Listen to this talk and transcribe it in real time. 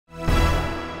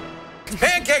It's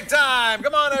pancake time!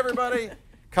 Come on, everybody.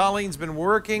 Colleen's been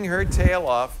working her tail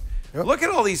off. Yep. Look at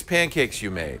all these pancakes you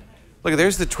made. Look,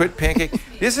 there's the TWiT pancake.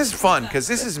 This is fun because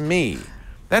this is me.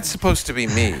 That's supposed to be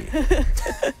me.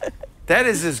 That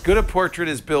is as good a portrait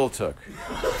as Bill took.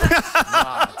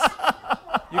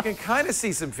 Not. You can kind of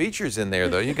see some features in there,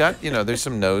 though. You got, there's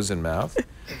some nose and mouth.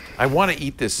 I want to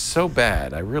eat this so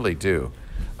bad. I really do.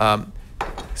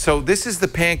 So this is the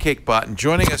PancakeBot, and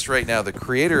joining us right now, the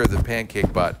creator of the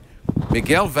PancakeBot,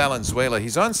 Miguel Valenzuela.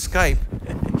 He's on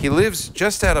Skype. He lives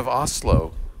just out of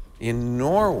Oslo in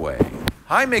Norway.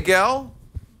 Hi, Miguel.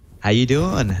 How you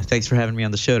doing? Thanks for having me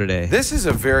on the show today. This is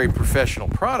a very professional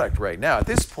product right now. At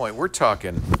this point, we're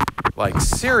talking like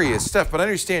serious stuff, but I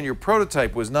understand your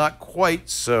prototype was not quite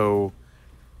so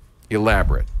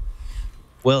elaborate.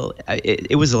 Well,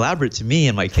 it was elaborate to me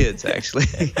and my kids,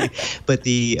 actually. But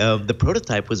the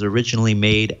prototype was originally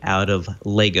made out of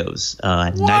Legos,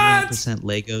 99%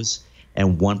 Legos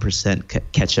and 1%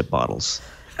 ketchup bottles.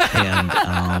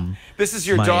 And this is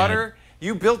your daughter?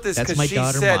 You built this because she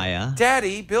said, Maya.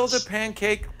 Daddy, build a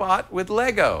PancakeBot with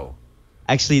Lego.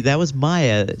 Actually, that was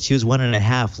Maya. She was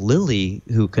 1.5. Lily,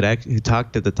 who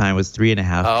talked at the time, was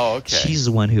 3.5. Oh, okay. She's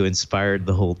the one who inspired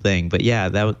the whole thing. But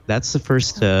yeah, that's the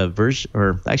first version,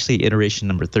 or actually iteration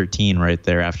number 13 right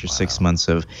there after 6 months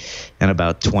of, and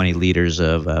about 20 liters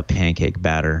of pancake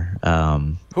batter.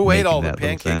 Who ate all the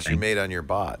pancakes you made on your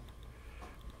bot?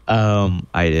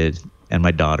 I did. And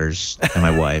my daughters and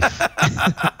my wife.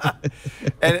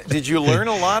 And did you learn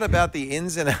a lot about the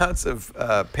ins and outs of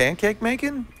pancake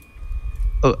making?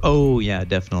 Oh, yeah,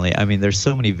 definitely. I mean, there's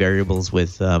so many variables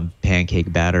with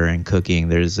pancake batter and cooking.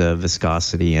 There's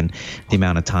viscosity and the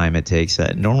amount of time it takes.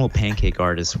 Normal pancake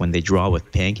artists, when they draw with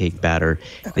pancake batter,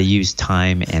 they use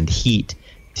time and heat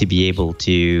to be able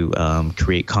to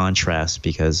create contrast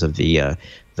because of the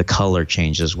color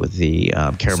changes with the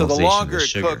caramelization. So the longer of the it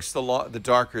sugar. cooks, the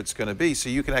darker it's going to be. So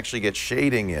you can actually get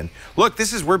shading in. Look,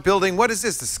 we're building. What is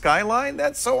this? The skyline?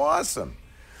 That's so awesome.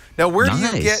 Now, where do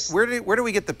you get? Where do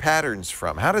we get the patterns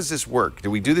from? How does this work? Do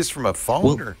we do this from a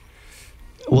phone?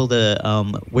 Well,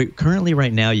 we currently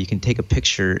right now you can take a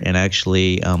picture and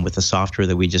actually with the software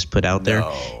that we just put out there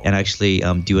and actually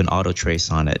do an auto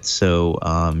trace on it. So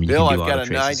Bill, I've got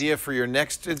an idea for your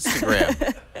next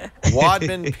Instagram.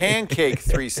 Wadman Pancake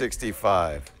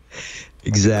 365.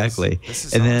 Exactly. This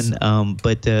is and awesome.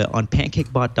 Then on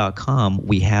pancakebot.com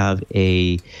we have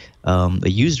a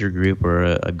user group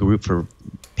or a group for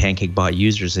PancakeBot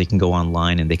users. They can go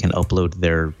online and they can upload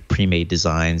their pre-made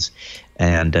designs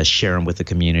and share them with the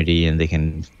community, and they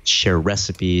can share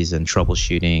recipes and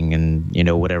troubleshooting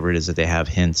and whatever it is that they have,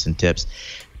 hints and tips.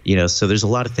 So there's a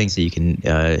lot of things that you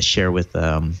can share with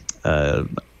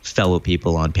fellow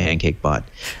people on PancakeBot.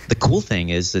 The cool thing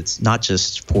is it's not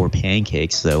just for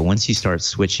pancakes, though. Once you start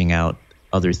switching out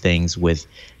other things with,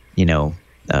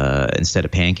 instead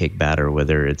of pancake batter,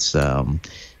 whether it's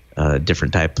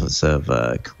different types of,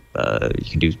 you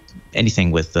can do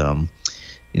anything with,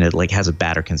 like has a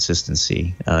batter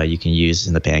consistency you can use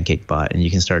in the PancakeBot, and you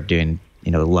can start doing a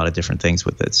lot of different things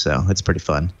with it. So it's pretty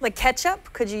fun. Like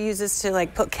ketchup? Could you use this to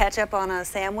like put ketchup on a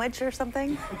sandwich or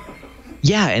something?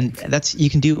 Yeah, and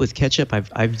you can do it with ketchup.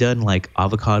 I've done like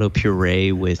avocado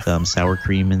puree with sour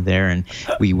cream in there, and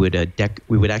we would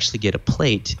actually get a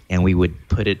plate and we would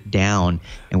put it down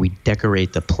and we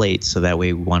decorate the plate so that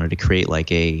way we wanted to create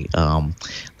like a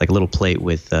little plate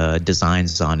with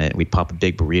designs on it. We'd pop a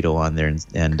big burrito on there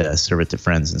and serve it to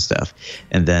friends and stuff.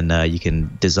 And then you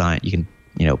can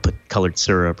put colored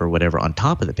syrup or whatever on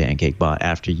top of the PancakeBot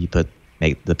after you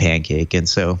make the pancake. And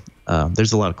so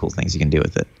there's a lot of cool things you can do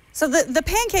with it. So the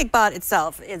PancakeBot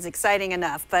itself is exciting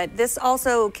enough, but this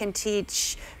also can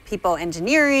teach people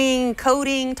engineering,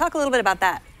 coding. Talk a little bit about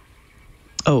that.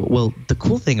 Oh, well, the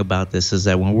cool thing about this is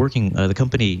that when we're working, the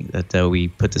company that we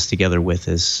put this together with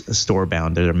is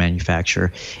Storebound. They're a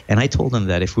manufacturer. And I told them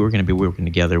that if we were going to be working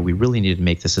together, we really needed to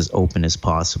make this as open as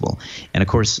possible. And of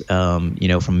course, from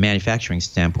a manufacturing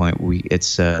standpoint,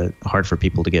 it's hard for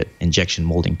people to get injection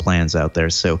molding plans out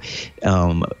there. So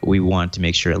we want to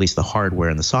make sure at least the hardware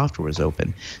and the software is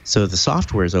open. So the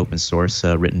software is open source,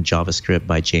 written JavaScript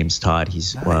by James Todd.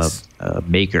 He's a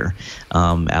maker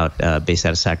based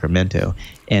out of Sacramento.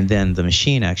 And then the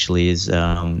machine actually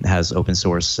has open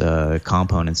source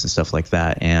components and stuff like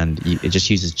that, and it just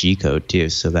uses G code too.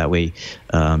 So that way,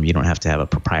 you don't have to have a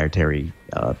proprietary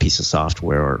piece of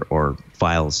software or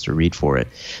files to read for it.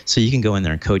 So you can go in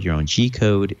there and code your own G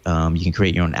code. You can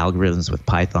create your own algorithms with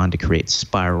Python to create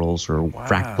spirals or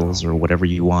fractals or whatever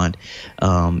you want.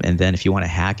 And then if you want to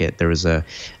hack it, there was a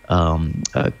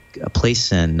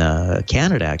place in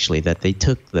Canada actually that they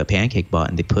took the PancakeBot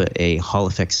and they put a Hall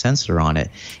effect sensor on it,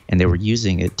 and they were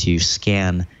using it to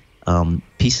scan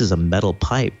pieces of metal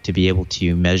pipe to be able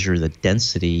to measure the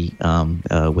density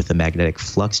with the magnetic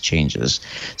flux changes.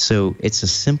 So it's a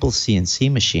simple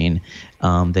CNC machine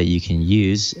that you can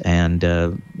use, and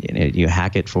you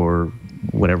hack it for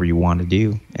whatever you want to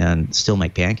do and still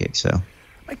make pancakes. So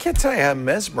I can't tell you how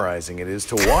mesmerizing it is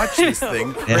to watch this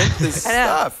thing print this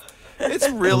stuff. It's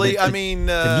really, I mean,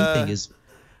 the neat thing is,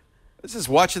 this is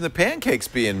watching the pancakes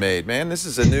being made, man. This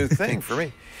is a new thing for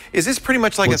me. Is this pretty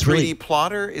much like a 3D really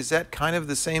plotter? Is that kind of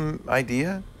the same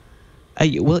idea?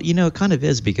 Well, it kind of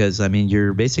is, because I mean,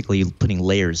 you're basically putting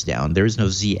layers down. There's no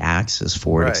Z-axis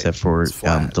for it, except for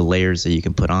the layers that you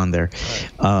can put on there.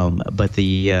 Right. But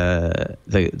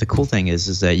the cool thing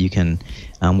is that you can.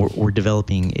 We're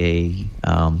developing a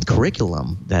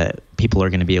curriculum that people are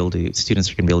going to be able to,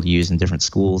 students are going to be able to use in different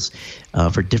schools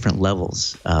for different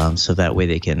levels, so that way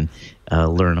they can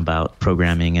learn about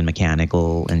programming and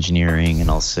mechanical engineering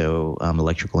and also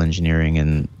electrical engineering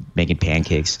and making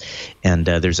pancakes. And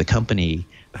there's a company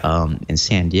in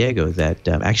San Diego that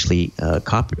actually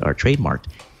copied or trademarked,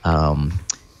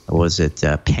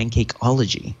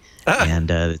 Pancakeology. And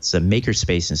it's a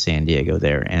makerspace in San Diego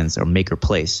there, or Maker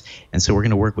Place. And so we're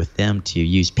going to work with them to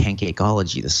use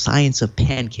Pancakeology, the science of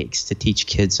pancakes, to teach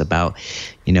kids about,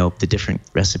 the different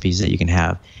recipes that you can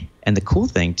have. And the cool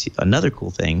thing, another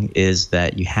cool thing, is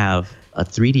that you have a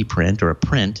 3D print or a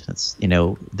print that's,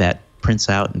 that prints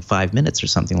out in 5 minutes or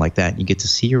something like that. You get to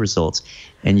see your results,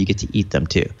 and you get to eat them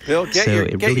too. Bill, get your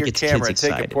camera and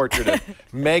take a portrait of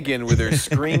Megan with her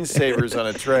screensavers on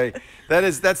a tray.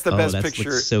 That's the best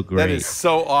picture. So great. That is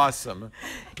so awesome.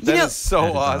 That is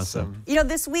so awesome.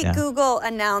 This week Google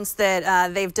announced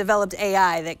that they've developed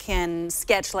AI that can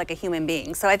sketch like a human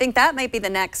being. So I think that might be the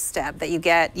next step, that you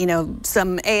get,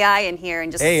 some AI in here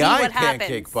and just see what happens.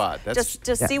 PancakeBot.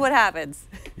 Just see what happens.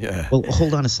 Yeah. Well,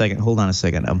 hold on a second.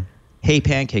 Hey,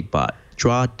 PancakeBot,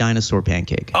 draw dinosaur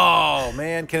pancake. Oh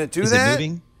man, can it do that? Is it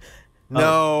moving?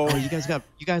 No. Oh, you guys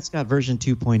got version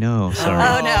 2.0. Sorry.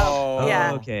 Oh no.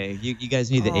 Yeah. Okay. You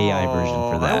guys need the AI version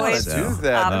for that. I want to do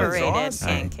that. Operated awesome.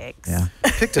 pancakes. Yeah.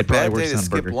 Picked a bad day to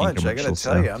skip lunch. I got to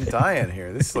tell you, I'm dying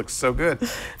here. This looks so good.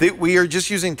 We are just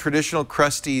using traditional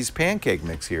Krusty's pancake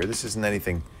mix here. This isn't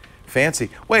anything fancy.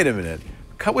 Wait a minute.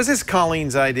 Was this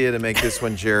Colleen's idea to make this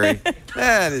one, Jerry?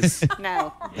 That is.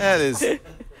 No. That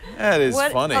is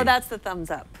funny. Oh, that's the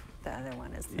thumbs up. The other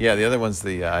one is. Yeah, the other one's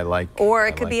the I like. Or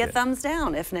it could be a thumbs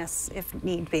down if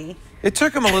need be. It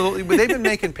took them a little. They've been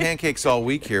making pancakes all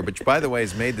week here, which, by the way,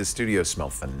 has made the studio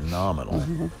smell phenomenal.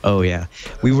 Mm-hmm. Oh yeah,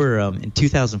 we were in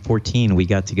 2014. We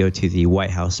got to go to the White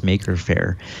House Maker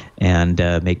Fair and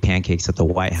make pancakes at the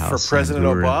White House for President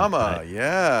Obama.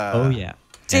 Yeah. Oh yeah.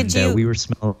 Did you? We were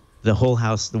the whole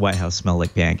house, the White House, smelled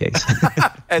like pancakes.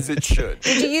 As it should.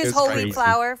 Did you use whole wheat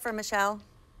flour for Michelle?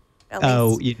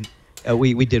 Oh,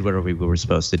 we did whatever we were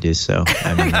supposed to do. So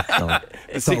I mean,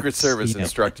 the Secret Service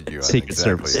instructed you. Secret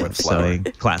Service, so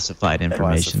classified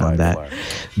information on that. Flour.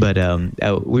 But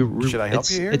should I help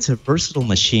you here? It's a versatile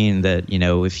machine that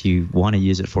if you want to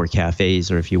use it for cafes,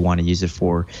 or if you want to use it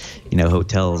for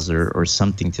hotels or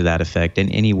something to that effect, and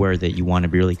anywhere that you want to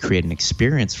really create an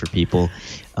experience for people,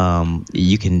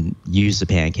 you can use the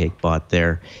PancakeBot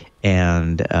there.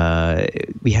 And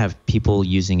we have people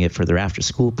using it for their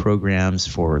after-school programs,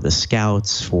 for the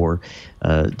Scouts, for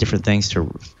different things, to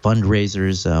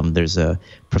fundraisers. There's a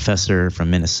professor from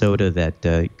Minnesota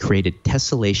that created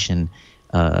tessellation,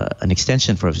 an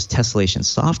extension for his tessellation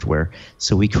software.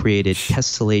 So we created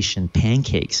tessellation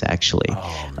pancakes, actually,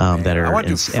 that are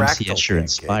MC Escher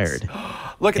inspired.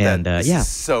 Look at that! This is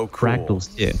so cool.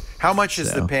 Fractals too. How much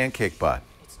is the PancakeBot?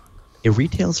 It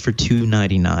retails for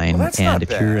 $2.99, well, and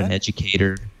if you're an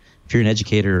educator,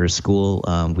 or a school,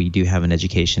 we do have an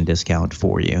education discount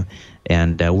for you.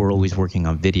 And we're always working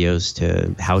on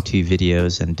videos, how-to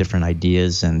videos and different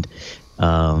ideas and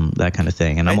that kind of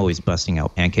thing. And I'm always busting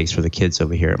out pancakes for the kids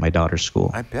over here at my daughter's school.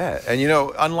 I bet. And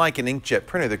unlike an inkjet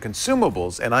printer, the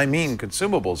consumables, and I mean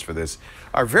consumables for this,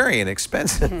 are very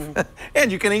inexpensive,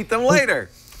 and you can eat them later.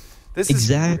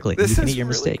 Exactly. You can eat your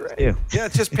mistakes too. Yeah,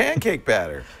 it's just pancake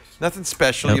batter. Nothing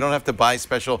special. Nope. You don't have to buy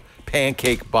special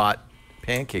PancakeBot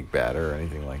pancake batter or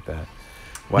anything like that.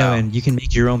 Wow. No, and you can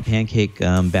make your own pancake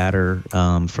batter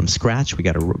from scratch. We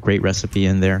got a great recipe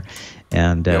in there.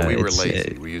 And we were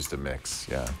lazy. We used a mix.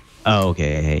 Yeah. Oh,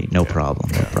 okay. Hey, no problem.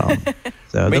 No problem.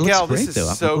 So Miguel, that looks great, this is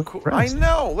though. so cool. I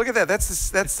know. Look at that.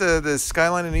 That's the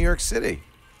skyline of New York City.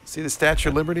 See the Statue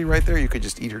of Liberty right there? You could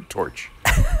just eat her torch.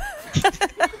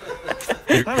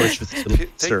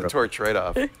 Take the torch right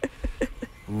off.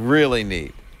 Really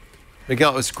neat.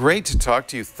 Miguel, it was great to talk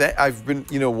to you. I've been,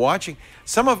 watching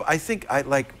I think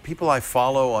people I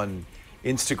follow on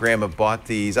Instagram have bought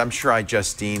these. I'm sure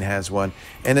iJustine has one,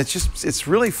 and it's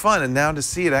really fun. And now to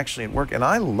see it actually at work, and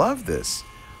I love this.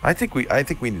 I think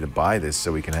we need to buy this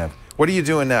so we can have. What are you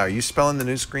doing now? Are you spelling the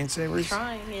new screensavers?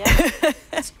 Trying, yeah.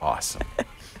 That's awesome.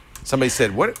 Somebody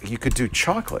said, what you could do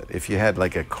chocolate if you had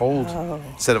like a cold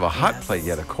instead of a hot plate, you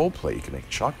had a cold plate. You can make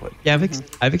chocolate. Yeah,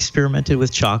 I've experimented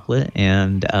with chocolate,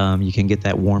 and you can get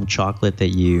that warm chocolate that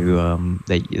you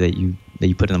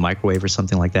put in the microwave or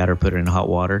something like that, or put it in hot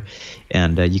water,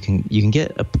 and you can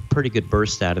get a pretty good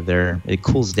burst out of there. It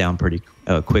cools down pretty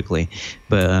quickly,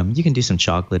 but you can do some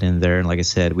chocolate in there. And like I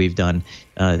said, we've done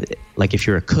like if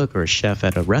you're a cook or a chef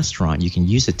at a restaurant, you can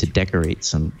use it to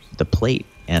decorate the plate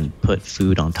and put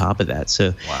food on top of that.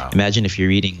 So imagine if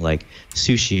you're eating like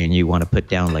sushi and you want to put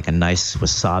down like a nice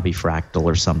wasabi fractal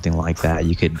or something like that.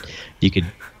 You could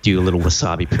do a little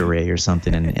wasabi puree or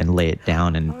something and lay it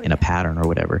down in a pattern or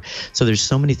whatever. So there's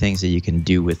so many things that you can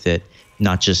do with it,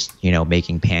 not just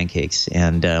making pancakes.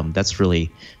 And this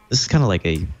is kind of like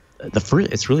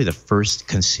it's really the first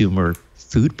consumer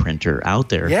food printer out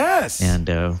there. Yes. And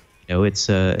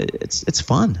it's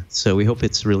fun. So we hope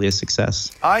it's really a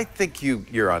success. I think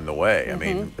you're on the way. I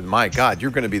mean, my God,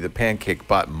 you're going to be the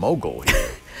PancakeBot mogul here.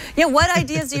 Yeah. What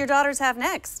ideas do your daughters have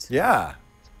next? Yeah.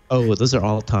 Oh, those are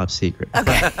all top secret.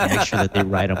 Okay. Make sure that they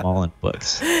write them all in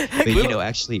books. But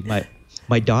actually,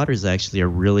 my daughters actually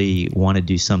really want to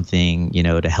do something,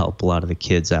 to help a lot of the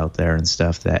kids out there and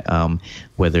stuff. That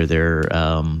whether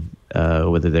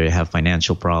they have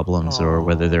financial problems or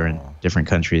whether they're in different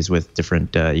countries with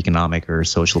different economic or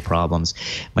social problems.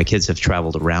 My kids have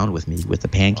traveled around with me with the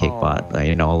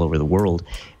PancakeBot, all over the world.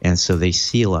 And so they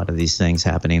see a lot of these things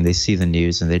happening. They see the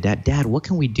news and they're, Dad, what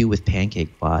can we do with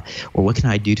PancakeBot? Or what can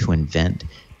I do to invent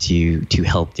to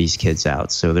help these kids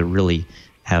out? So they really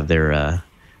have their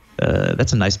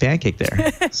that's a nice pancake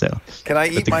there. So can I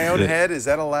eat my own head? Is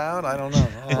that allowed? I don't know.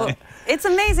 Well, it's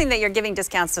amazing that you're giving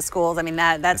discounts to schools. I mean,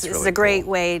 that's really a great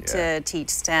cool. way to teach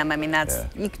STEM. I mean,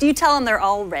 you tell them they're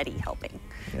already helping.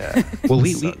 Yeah. Well,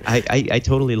 I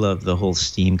totally love the whole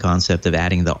STEAM concept of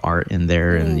adding the art in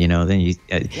there, and then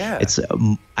it's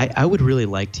I would really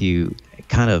like to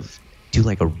kind of do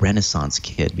like a Renaissance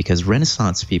kid, because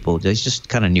Renaissance people, they just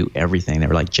kind of knew everything. They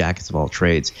were like jackets of all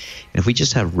trades. And if we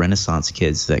just have Renaissance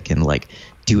kids that can like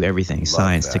do everything,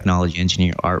 science, technology,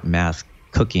 engineering, art, math,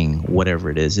 cooking, whatever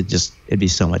it is, it'd be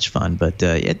so much fun. But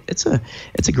it's a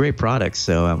great product.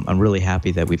 So I'm really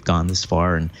happy that we've gone this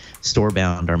far. And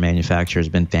Storebound, our manufacturer, has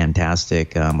been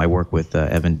fantastic. I work with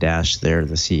Evan Dash there,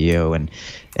 the CEO,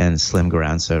 and Slim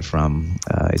Garanza from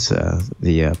is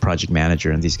the project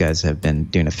manager, and these guys have been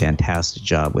doing a fantastic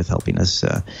job with helping us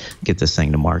get this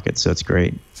thing to market. So it's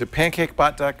great. Is it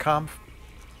pancakebot.com?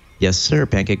 Yes, sir.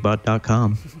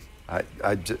 Pancakebot.com.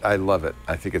 I love it.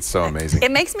 I think it's so amazing.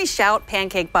 It makes me shout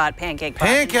PancakeBot, PancakeBot.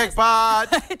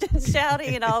 PancakeBot! Just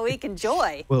shouting it all week.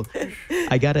 Enjoy. Well,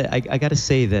 I gotta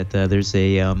say that there's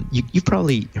a you've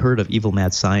probably heard of Evil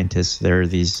Mad Scientists. They're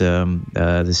these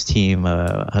this team,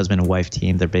 husband and wife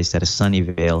team. They're based out of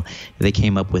Sunnyvale. They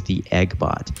came up with the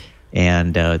EggBot.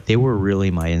 And they were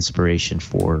really my inspiration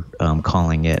for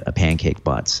calling it a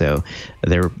PancakeBot. So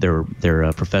they're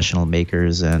professional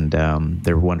makers, and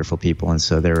they're wonderful people. And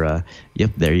so they're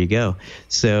there you go.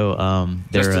 So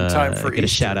just in time for get a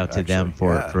shout out to them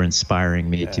for inspiring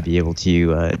me to be able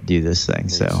to do this thing.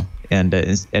 Nice. So and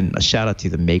a shout out to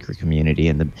the maker community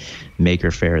and the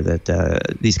Maker Fair,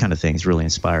 that these kind of things really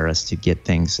inspire us to get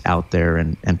things out there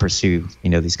and pursue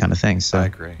these kind of things. So I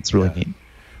agree. It's really neat.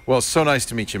 Well, so nice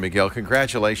to meet you, Miguel.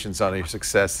 Congratulations on your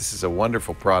success. This is a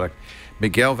wonderful product.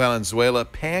 Miguel Valenzuela,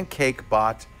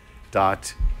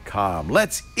 pancakebot.com.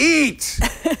 Let's eat!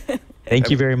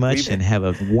 Thank you very much, and have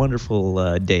a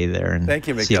wonderful day there. And thank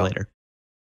you, Miguel. See you later.